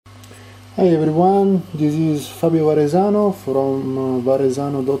Hi everyone, this is Fabio Varesano from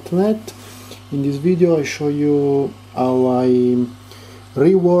varesano.net. In this video I show you how I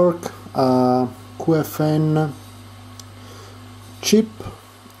rework a QFN chip,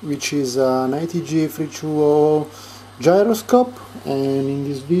 which is an ITG3200 gyroscope, and in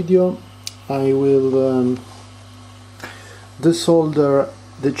this video I will desolder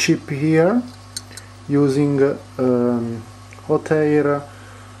the chip here using hot air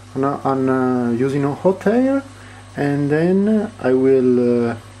using a hot air, and then I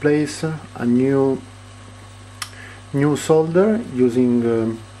will place a new solder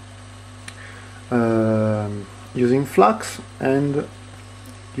using flux, and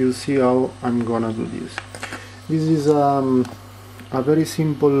you'll see how I'm gonna do this. This is a very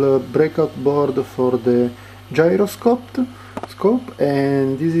simple breakout board for the gyroscope,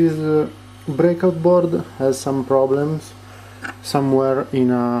 and this is breakout board has some problems somewhere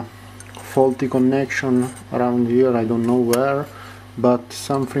in a faulty connection around here. I don't know where, but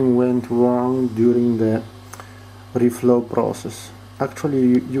something went wrong during the reflow process.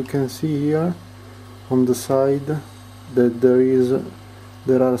 Actually, you can see here on the side that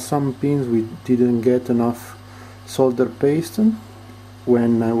there are some pins we didn't get enough solder paste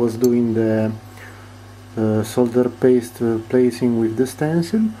when I was doing the solder paste placing with the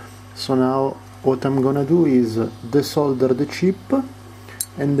stencil. So now what I'm gonna do is desolder the chip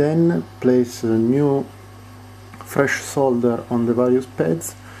and then place a new fresh solder on the various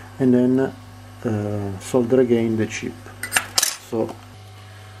pads, and then solder again the chip. So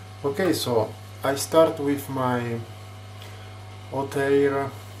I start with my hot air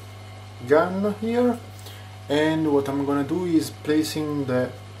gun here, and what I'm gonna do is placing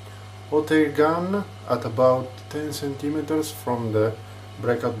the hot air gun at about 10 centimeters from the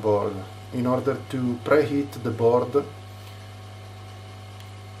breakout board. In order to preheat the board,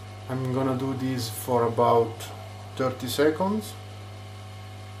 I'm gonna do this for about 30 seconds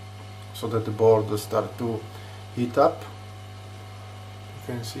so that the board start to heat up. You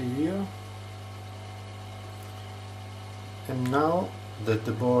can see here. And now that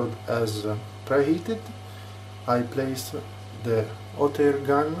the board has preheated, I place the hot air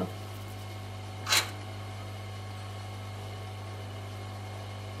gun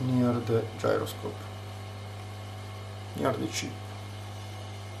near the gyroscope, near the chip.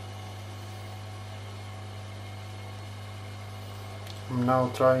 I'm now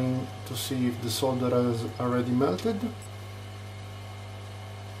trying to see if the solder has already melted,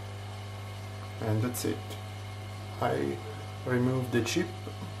 and that's it. I remove the chip,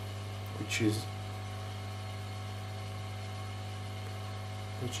 which is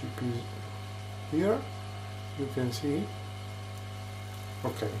here, you can see it.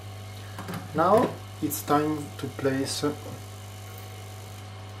 Okay, now it's time to place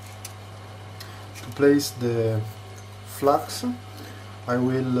the flux. I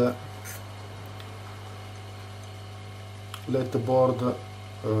will let the board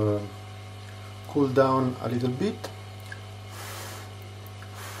cool down a little bit,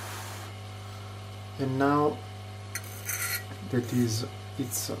 and now that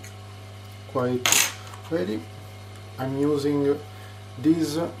it's quite ready, I'm using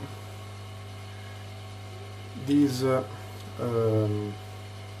this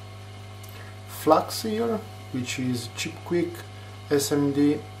flux here, which is Chip Quick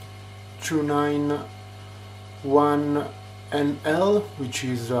SMD 291NL, which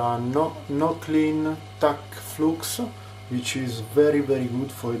is a no clean tack flux, which is very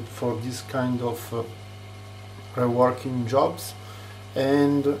good for this kind of reworking jobs,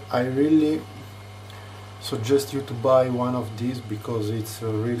 and I really suggest you to buy one of these because it's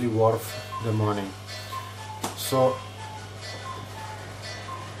really worth the money. So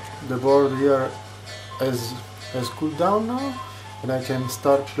the board here has cooled down now, and I can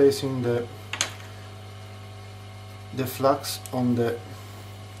start placing the flux on the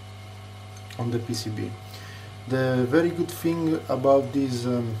PCB. The very good thing about this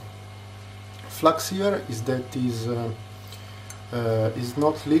flux here is that is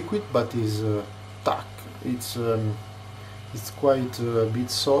not liquid, but is tack. It's quite a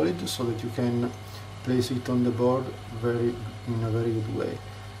bit solid, so that you can place it on the board in a very good way.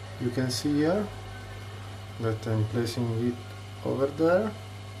 You can see here that I'm placing it over there,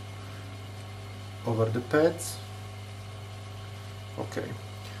 over the pads.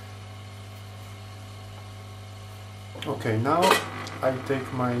 Okay, now I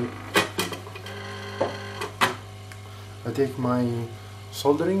take my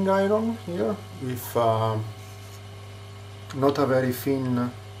soldering iron here with not a very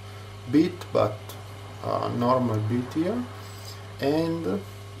thin bit, but a normal bit here, and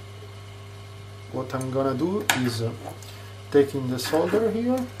what I'm gonna do is taking the solder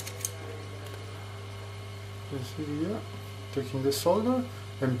here, you see here, taking the solder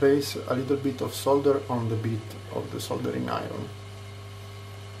and place a little bit of solder on the bit of the soldering iron,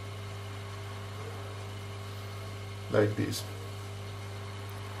 like this.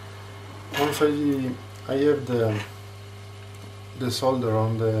 Once I have the solder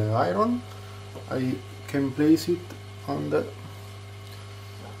on the iron, I can place it on the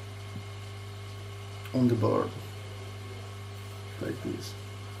board, like this.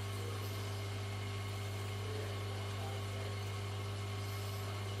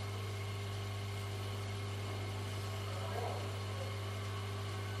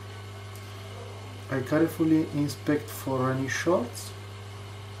 I carefully inspect for any shorts,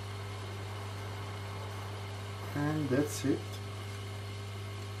 and that's it.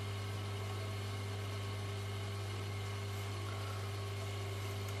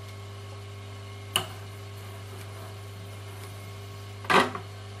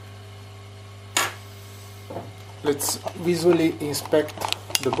 Let's visually inspect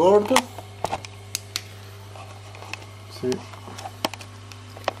the board. See.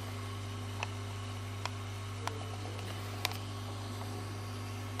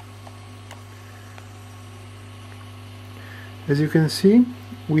 As you can see,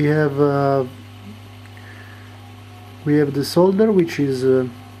 we have the solder, which is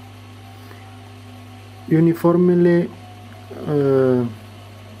uniformly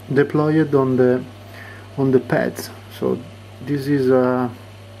deployed on the pads. So this is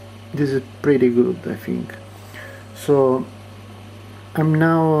pretty good, I think. So I'm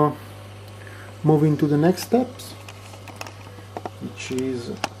now moving to the next steps, which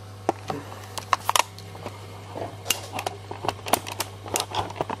is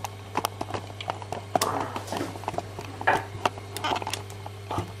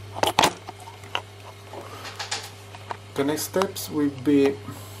the next steps will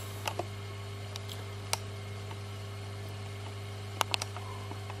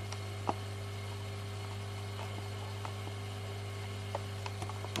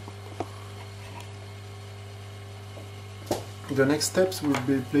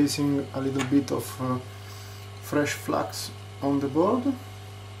be placing a little bit of fresh flux on the board,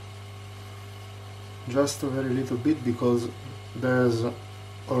 just a very little bit, because there's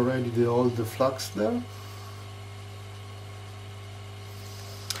already all the flux there.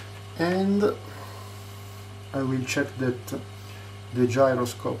 And I will check that the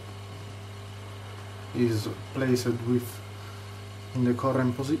gyroscope is placed in the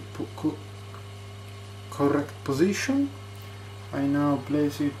correct position. I now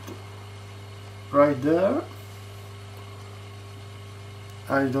place it right there.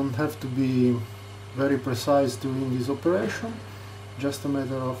 I don't have to be very precise doing this operation, just a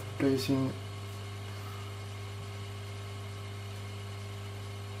matter of placing.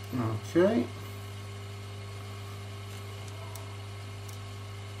 Okay.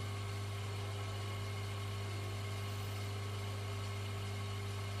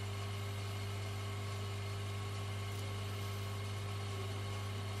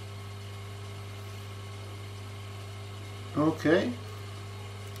 Okay.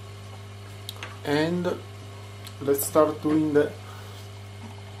 And let's start doing the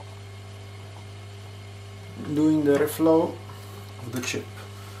reflow of the chip.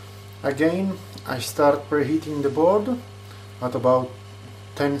 Again, I start preheating the board at about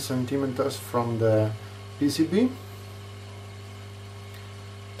 10 centimeters from the PCB,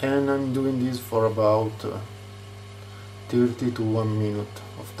 and I'm doing this for about 30 to 1 minute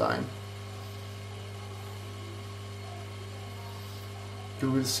of time. You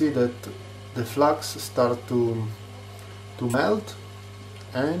will see that the flux start to melt,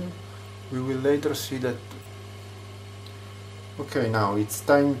 and we will later see that. Okay, now it's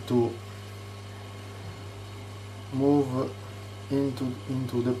time to move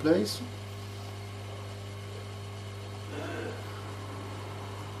into the place.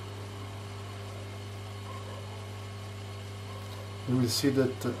 You will see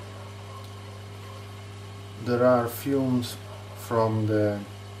that there are fumes from the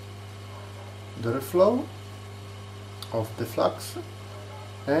reflow of the flux,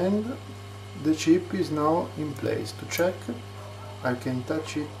 and the chip is now in place. To check, I can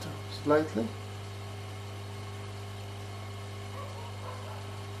touch it slightly.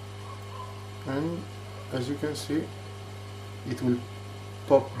 And as you can see, it will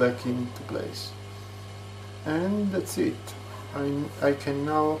pop back into place. And that's it. I can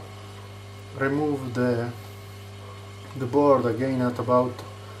now remove the board again at about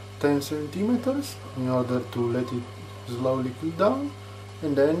 10 centimeters in order to let it slowly cool down,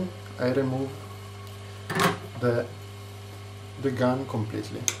 and then I remove the gun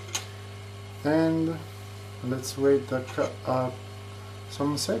completely. And let's wait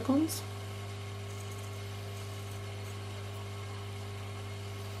some seconds.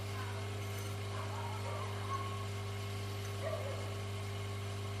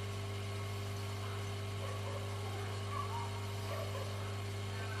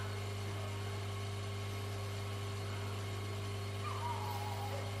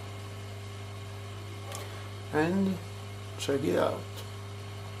 And check it out.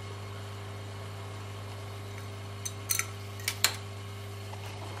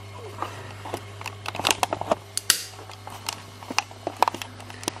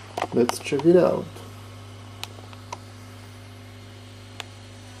 Let's check it out.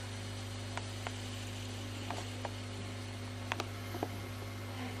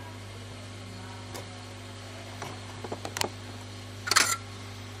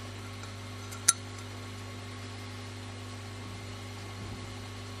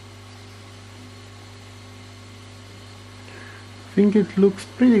 I think it looks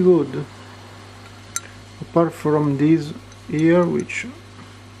pretty good, apart from this here, which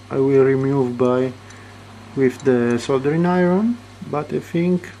I will remove with the soldering iron, but I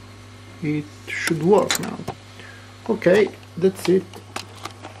think it should work now. Okay, that's it.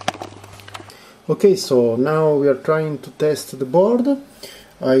 Okay, so now we are trying to test the board.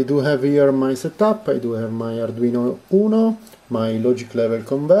 I do have here my setup. I do have my Arduino Uno, my logic level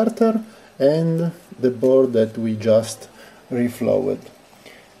converter, and the board that we just reflowed.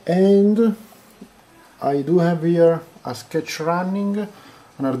 And I do have here a sketch running, an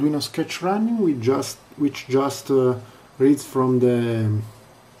Arduino sketch running, which just reads from the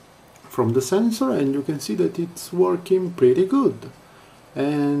sensor, and you can see that it's working pretty good.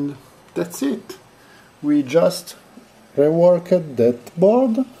 And that's it. We just reworked that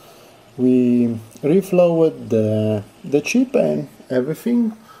board, we reflowed the chip, and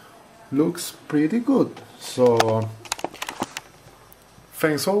everything looks pretty good. So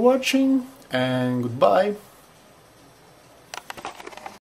thanks for watching and goodbye.